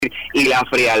él, y la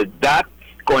frialdad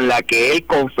con la que él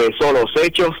confesó los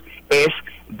hechos es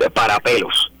para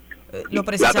pelos.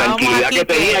 La tranquilidad que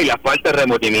tenía y la falta de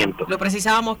remordimiento. Lo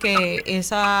precisábamos que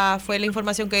esa fue la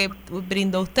información que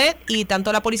brindó usted y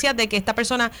tanto la policía de que esta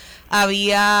persona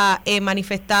había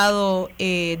manifestado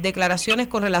declaraciones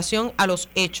con relación a los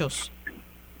hechos.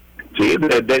 Sí,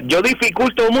 yo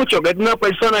dificulto mucho que una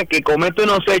persona que comete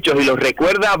unos hechos y los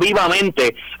recuerda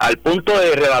vivamente al punto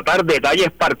de relatar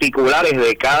detalles particulares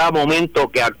de cada momento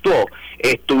que actuó,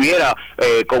 estuviera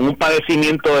con un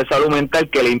padecimiento de salud mental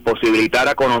que le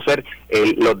imposibilitara conocer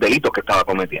los delitos que estaba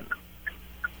cometiendo.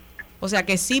 O sea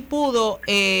que sí pudo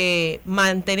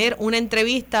mantener una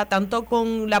entrevista tanto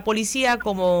con la policía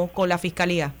como con la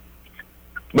fiscalía.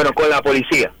 Bueno, con la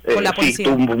policía. Sí,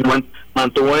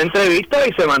 mantuvo una entrevista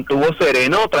y se mantuvo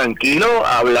sereno, tranquilo,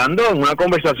 hablando en una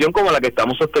conversación como la que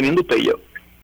estamos sosteniendo usted y yo.